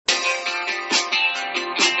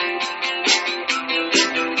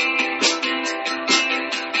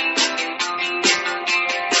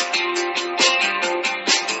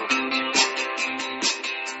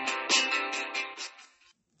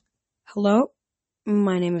Hello,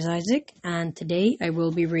 my name is Isaac, and today I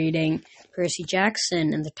will be reading Percy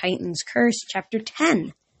Jackson and the Titan's Curse, Chapter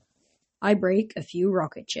 10. I break a few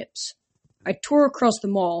rocket ships. I tore across the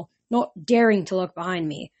mall, not daring to look behind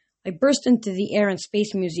me. I burst into the Air and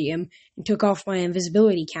Space Museum and took off my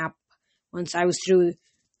invisibility cap once I was through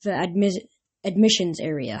the admissions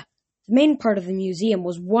area. The main part of the museum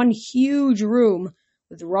was one huge room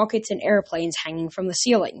with rockets and airplanes hanging from the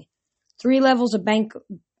ceiling. 3 levels of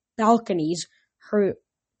balconies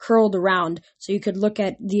curled around so you could look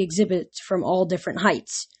at the exhibits from all different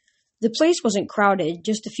heights. The place wasn't crowded,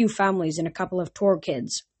 just a few families and a couple of tour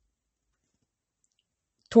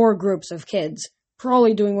groups of kids,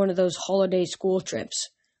 probably doing one of those holiday school trips.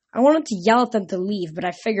 I wanted to yell at them to leave, but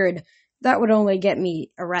I figured that would only get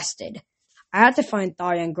me arrested. I had to find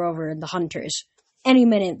Thalia and Grover and the hunters. Any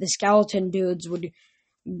minute, the skeleton dudes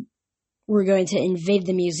were going to invade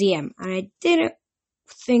the museum, and I didn't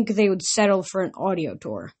think they would settle for an audio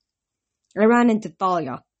tour. I ran into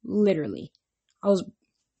Thalia, literally. I was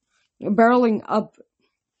barreling up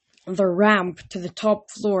the ramp to the top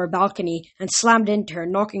floor balcony and slammed into her,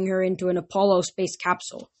 knocking her into an Apollo space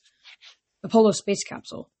capsule.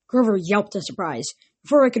 Grover yelped in surprise.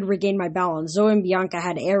 Before I could regain my balance, Zoe and Bianca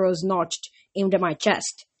had arrows notched, aimed at my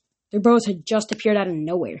chest. Their bows had just appeared out of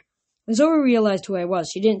nowhere. When Zoe realized who I was,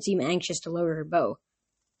 she didn't seem anxious to lower her bow.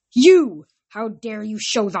 "You! How dare you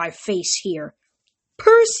show thy face here?"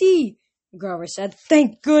 "Percy!" Grover said.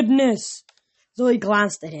 "Thank goodness!" Zoe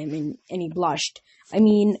glanced at him and he blushed.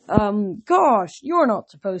 Gosh, you're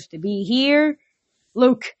not supposed to be here."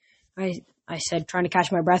 "Luke," I said, trying to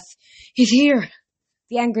catch my breath. "He's here."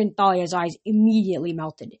 The anger in Thalia's eyes immediately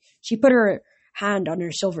melted. She put her hand on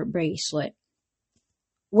her silver bracelet.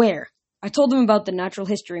 "Where?" I told him about the Natural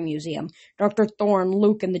History Museum, Dr. Thorne,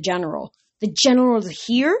 Luke, and the General. "The General is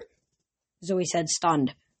here?" Zoe said,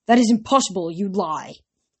 stunned. "That is impossible, you lie."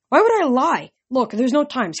 "Why would I lie? Look, there's no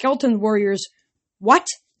time. Skeleton warriors—" "What?"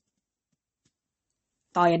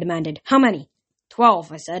 Thalia demanded. "How many?"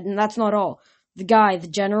 12, I said, and that's not all. The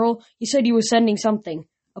General, he said he was sending something.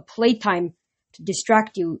 A playtime to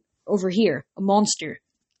distract you over here. A monster.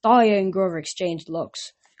 Thalia and Grover exchanged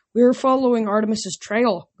looks. "We were following Artemis's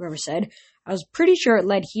trail," Grover said. "I was pretty sure it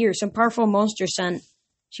led here. Some powerful monster sent.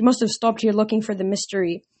 She must have stopped here looking for the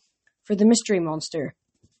mystery monster.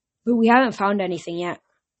 But we haven't found anything yet."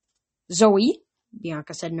 "Zoe,"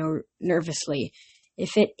 Bianca said nervously,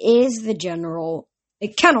 "if it is the General—"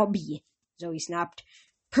 "It cannot be," Zoe snapped.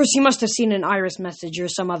 "Percy must have seen an iris message or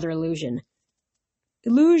some other illusion."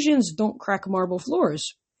 "Illusions don't crack marble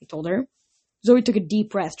floors," I told her. Zoe took a deep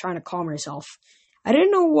breath, trying to calm herself. I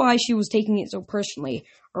didn't know why she was taking it so personally,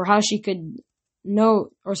 or how she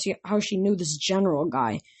knew this General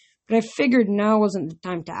guy, but I figured now wasn't the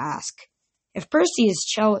time to ask. "If Percy is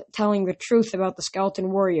telling the truth about the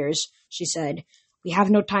skeleton warriors," she said, "we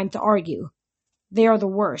have no time to argue. They are the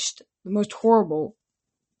worst, the most horrible.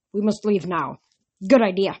 We must leave now." "Good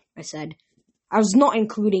idea," I said. "I was not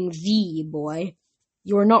including thee, boy.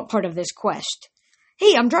 You are not part of this quest."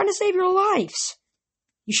 "Hey, I'm trying to save your lives."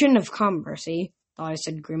 "You shouldn't have come, Percy," Thalia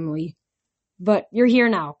said grimly. "But you're here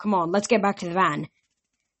now. Come on, let's get back to the van."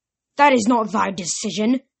 "That is not thy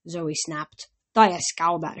decision," Zoe snapped. Thalia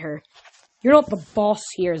scowled at her. "You're not the boss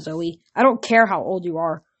here, Zoe. I don't care how old you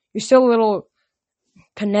are. You're still a little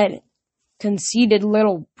conceited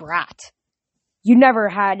little brat." "You never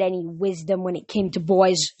had any wisdom when it came to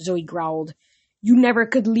boys," Zoe growled. "You never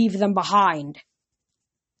could leave them behind."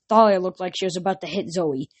 Thalia looked like she was about to hit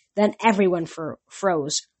Zoe. Then everyone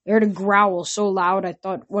froze. I heard a growl so loud I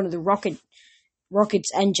thought one of the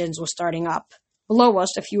rocket's engines was starting up. Below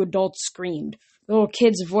us, a few adults screamed. The little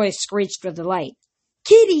kid's voice screeched with delight.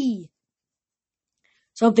 "Kitty!"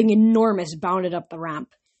 Something enormous bounded up the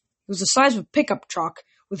ramp. It was the size of a pickup truck,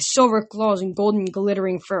 with silver claws and golden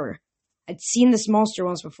glittering fur. I'd seen this monster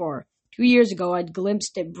once before. 2 years ago, I'd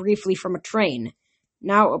glimpsed it briefly from a train.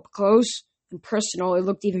 Now, up close and personal, it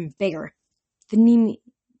looked even bigger. The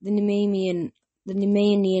Nemanian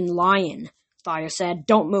lion," Thalia said.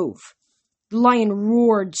 "Don't move." The lion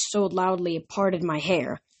roared so loudly it parted my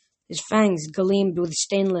hair. His fangs gleamed with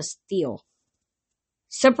stainless steel.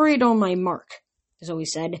 "Separate on my mark," Zoe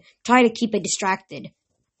said. "Try to keep it distracted."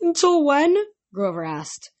 "Until when?" Grover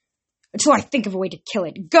asked. "Until I think of a way to kill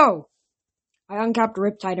it. Go!" I uncapped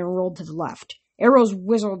Riptide and rolled to the left. Arrows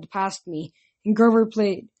whistled past me, and Grover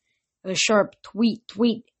played a sharp tweet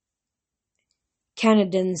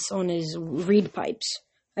cadence on his reed pipes.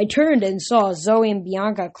 I turned and saw Zoe and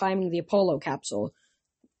Bianca climbing the Apollo capsule.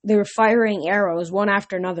 They were firing arrows one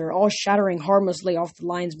after another, all shattering harmlessly off the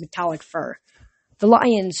lion's metallic fur. The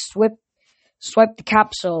lion swept the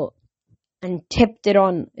capsule and tipped it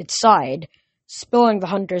on its side, spilling the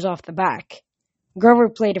hunters off the back. Grover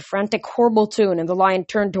played a frantic, horrible tune, and the lion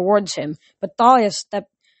turned towards him, but Thalia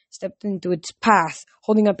stepped into its path,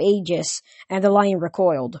 holding up Aegis, and the lion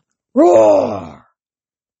recoiled. "Roar!"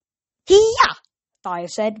 "Hee-yah!" Thalia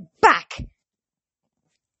said. "Back!"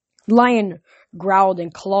 The lion growled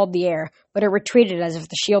and clawed the air, but it retreated as if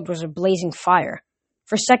the shield was a blazing fire.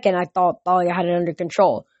 For a second, I thought Thalia had it under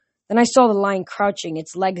control. Then I saw the lion crouching,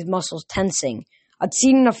 its legs muscles tensing. I'd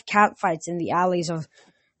seen enough catfights in the alleys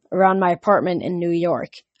around my apartment in New York.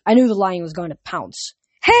 I knew the lion was going to pounce.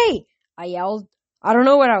 "Hey!" I yelled. I don't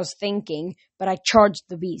know what I was thinking, but I charged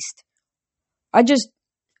the beast. I just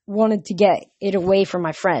wanted to get it away from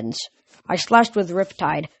my friends. I slashed with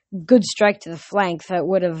Riptide, good strike to the flank that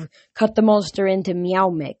would have cut the monster into meow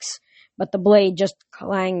mix, but the blade just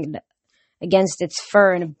clanged against its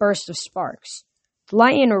fur in a burst of sparks. The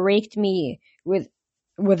lion raked me with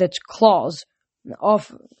its claws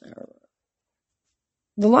off.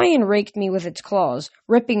 The lion raked me with its claws,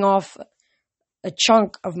 ripping off a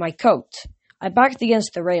chunk of my coat. I backed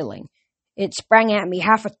against the railing. It sprang at me,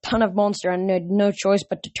 half a ton of monster, and I had no choice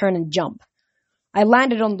but to turn and jump. I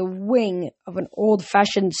landed on the wing of an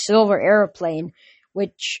old-fashioned silver aeroplane,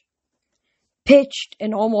 which pitched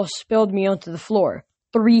and almost spilled me onto the floor,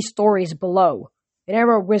 3 stories below. An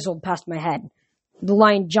arrow whistled past my head. The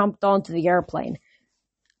lion jumped onto the airplane,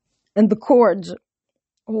 and the cords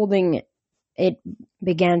holding it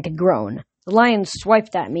began to groan. The lion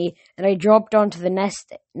swiped at me, and I dropped onto the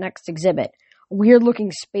next exhibit, a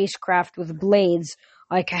weird-looking spacecraft with blades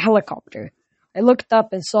like a helicopter. I looked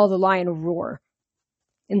up and saw the lion roar.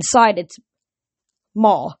 Inside its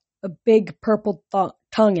maw, a big purple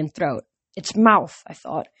tongue and throat. Its mouth, I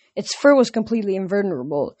thought. Its fur was completely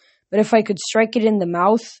invulnerable, but if I could strike it in the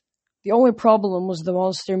mouth, the only problem was the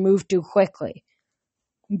monster moved too quickly,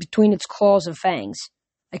 between its claws and fangs.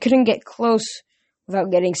 I couldn't get close without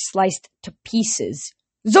getting sliced to pieces.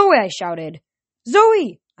 "Zoe!" I shouted.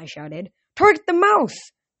 "Zoe!" I shouted. "Target the mouth!"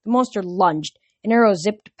 The monster lunged. An arrow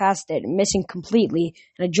zipped past it, missing completely,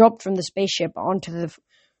 and I dropped from the spaceship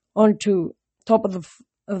onto top of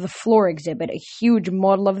the floor exhibit, a huge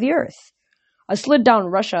model of the Earth. I slid down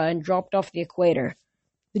Russia and dropped off the equator.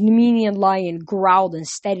 The Nemenian lion growled and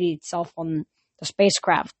steadied itself on the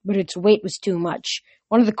spacecraft, but its weight was too much.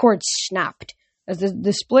 One of the cords snapped. As the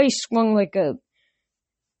display swung like a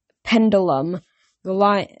pendulum, the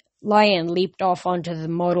lion leaped off onto the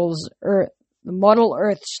model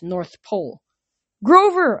Earth's North Pole.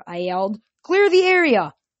 "Grover!" I yelled. "Clear the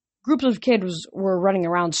area!" Groups of kids were running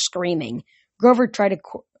around screaming. Grover tried to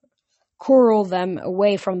corral them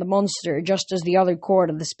away from the monster just as the other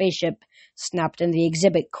cord of the spaceship snapped and the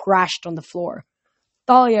exhibit crashed on the floor.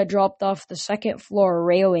 Thalia dropped off the second floor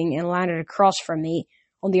railing and landed across from me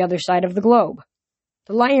on the other side of the globe.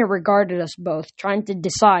 The lion regarded us both, trying to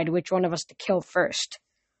decide which one of us to kill first.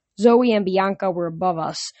 Zoe and Bianca were above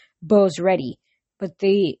us, bows ready, but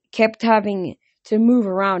they kept having to move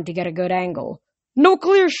around to get a good angle. "No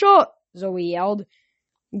clear shot!" Zoe yelled.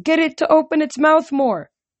 "Get it to open its mouth more!"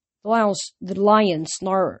 The lion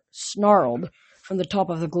snarled from the top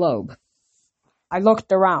of the globe. I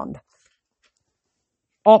looked around.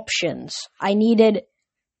 Options. I needed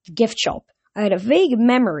the gift shop. I had a vague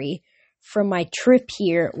memory from my trip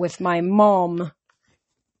here with my mom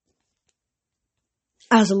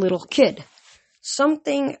as a little kid.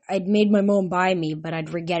 Something I'd made my mom buy me, but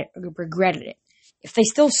I'd regretted it. If they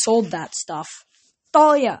still sold that stuff.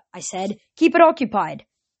 "Thalia," I said, "keep it occupied."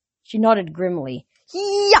 She nodded grimly.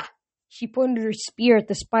 "Yeah!" She pointed her spear at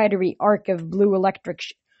the spidery arc of blue electric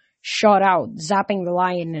shot out, zapping the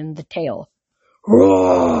lion in the tail.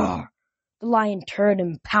 Roar! The lion turned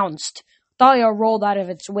and pounced. Thalia rolled out of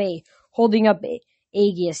its way, holding up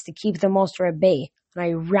Aegis to keep the monster at bay, and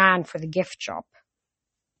I ran for the gift shop.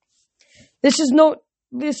 This is no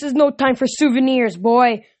time for souvenirs,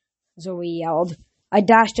 boy," Zoe yelled. I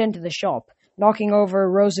dashed into the shop, knocking over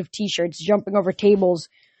rows of t-shirts, jumping over tables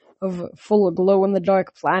full of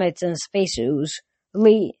glow-in-the-dark planets and space ooze.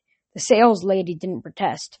 The sales lady didn't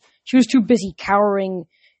protest. She was too busy cowering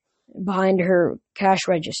behind her cash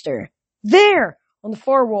register. There! On the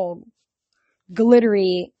far wall,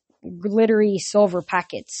 glittery silver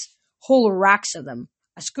packets. Whole racks of them.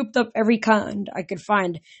 I scooped up every kind I could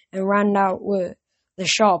find and ran out with the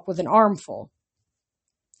shop with an armful.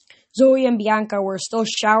 Zoe and Bianca were still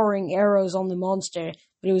showering arrows on the monster,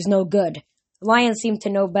 but it was no good. The lion seemed to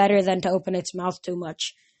know better than to open its mouth too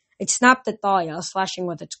much. It snapped at Thalia, slashing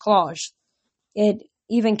with its claws. It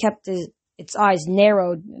even kept its eyes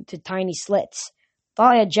narrowed to tiny slits.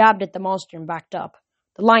 Thalia jabbed at the monster and backed up.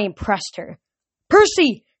 The lion pressed her.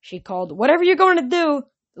 "Percy! she called. Whatever you're going to do!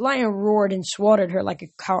 The lion roared and swatted her like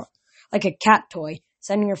a cat toy,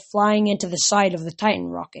 sending her flying into the side of the Titan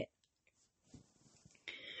rocket.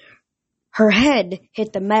 Her head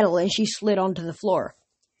hit the metal and she slid onto the floor.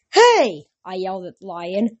 Hey! I yelled at the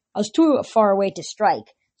lion. I was too far away to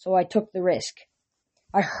strike, so I took the risk.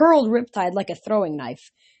 I hurled Riptide like a throwing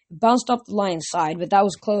knife. It bounced off the lion's side, but that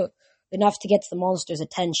was close enough to get the monster's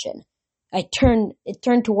attention. It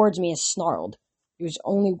turned towards me and snarled. There was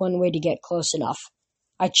only one way to get close enough.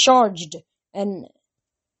 I charged, and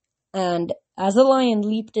as the lion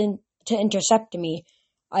leaped in to intercept me,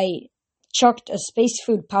 I chucked a space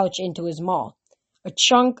food pouch into his maw. A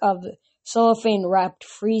chunk of cellophane-wrapped,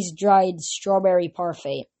 freeze-dried strawberry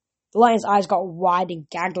parfait. The lion's eyes got wide and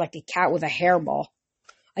gagged like a cat with a hairball.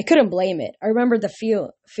 I couldn't blame it. I remember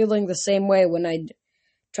feeling the same way when I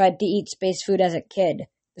tried to eat space food as a kid.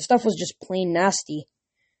 The stuff was just plain nasty.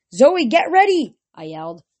 Zoe, get ready! I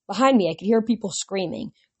yelled. Behind me, I could hear people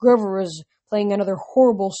screaming. Grover was playing another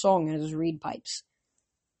horrible song in his reed pipes.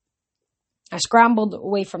 I scrambled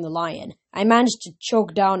away from the lion. I managed to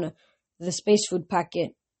choke down the space food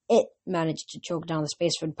packet. It managed to choke down the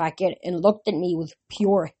space food packet and looked at me with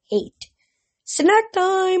pure hate. Snack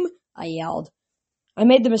time! I yelled. It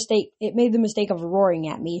made the mistake of roaring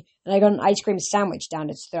at me, and I got an ice cream sandwich down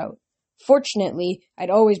its throat. Fortunately, I'd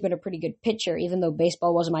always been a pretty good pitcher, even though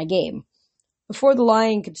baseball wasn't my game. Before the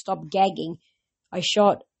lion could stop gagging, I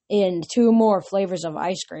shot in 2 more flavors of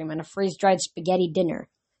ice cream and a freeze-dried spaghetti dinner.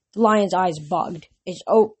 The lion's eyes bugged. It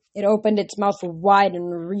opened its mouth wide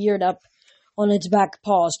and reared up on its back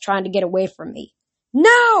paws, trying to get away from me.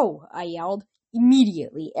 No! I yelled.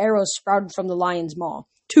 Immediately, arrows sprouted from the lion's maw.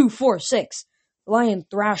 2, 4, 6. The lion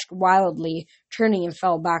thrashed wildly, turned and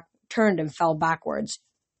fell backwards.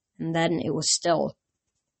 And then it was still.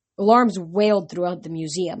 Alarms wailed throughout the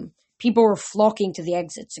museum. People were flocking to the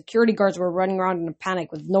exit. Security guards were running around in a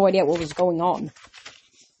panic with no idea what was going on.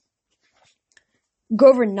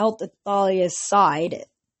 Grover knelt at Thalia's side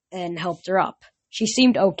and helped her up. She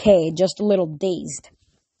seemed okay, just a little dazed.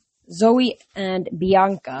 Zoe and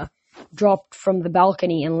Bianca dropped from the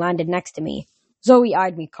balcony and landed next to me. Zoe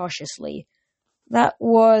eyed me cautiously. That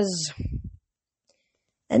was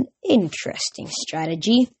an interesting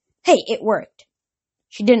strategy. Hey, it worked.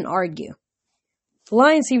 She didn't argue. The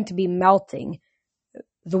lion seemed to be melting,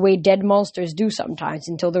 the way dead monsters do sometimes,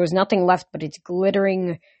 until there was nothing left but its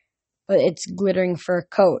glittering fur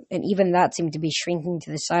coat, and even that seemed to be shrinking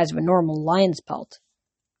to the size of a normal lion's pelt.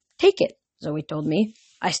 Take it, Zoe told me.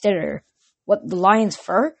 I stared at her. What, the lion's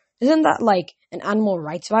fur? Isn't that like an animal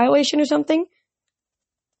rights violation or something?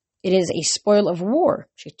 It is a spoil of war,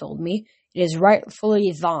 she told me. It is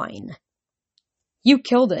rightfully thine. You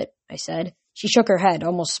killed it, I said. She shook her head,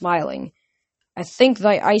 almost smiling. I think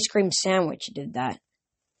thy ice cream sandwich did that.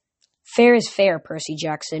 Fair is fair, Percy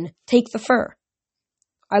Jackson. Take the fur.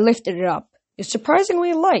 I lifted it up. It was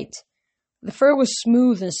surprisingly light. The fur was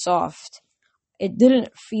smooth and soft. It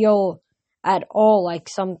didn't feel at all like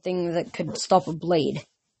something that could stop a blade.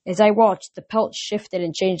 As I watched, the pelt shifted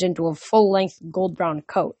and changed into a full-length gold-brown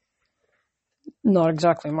coat. Not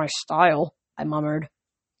exactly my style, I murmured.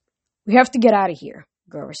 We have to get out of here,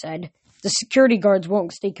 Grover said. The security guards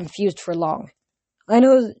won't stay confused for long. I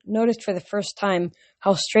noticed for the first time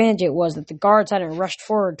how strange it was that the guards hadn't rushed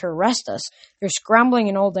forward to arrest us. They were scrambling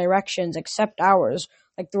in all directions except ours,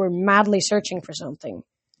 like they were madly searching for something.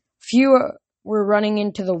 Few were running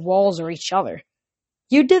into the walls or each other.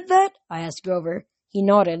 You did that? I asked Grover. He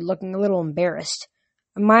nodded, looking a little embarrassed.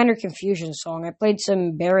 A minor confusion song. I played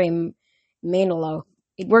some Barry Manilow.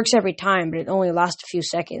 It works every time, but it only lasts a few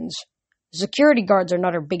seconds. The security guards are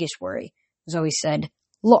not our biggest worry, Zoe said.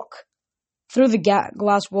 Look. Through the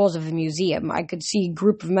glass walls of the museum, I could see a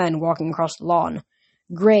group of men walking across the lawn.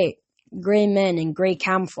 Gray men in gray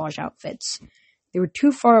camouflage outfits. They were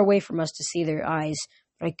too far away from us to see their eyes,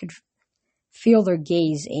 but I could feel their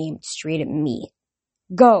gaze aimed straight at me.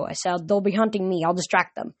 Go, I said. They'll be hunting me. I'll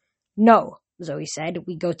distract them. No, Zoe said.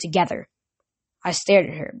 We go together. I stared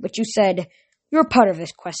at her. But you said, you're part of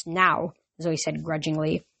this quest now, Zoe said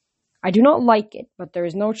grudgingly. I do not like it, but there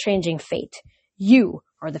is no changing fate. You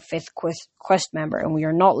are the 5th quest member, and we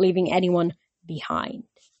are not leaving anyone behind.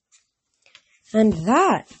 And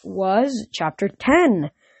that was chapter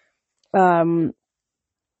 10. I'm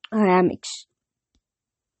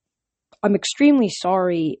extremely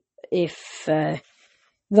sorry if the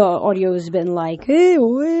audio has been like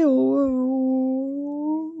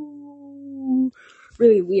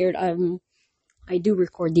really weird. I do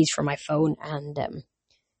record these from my phone, and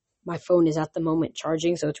my phone is at the moment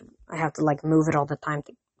charging, so I have to move it all the time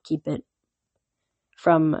to keep it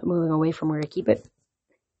from moving away from where I keep it.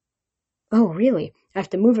 Oh, really? I have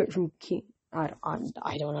to move it from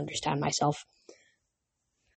I don't understand myself.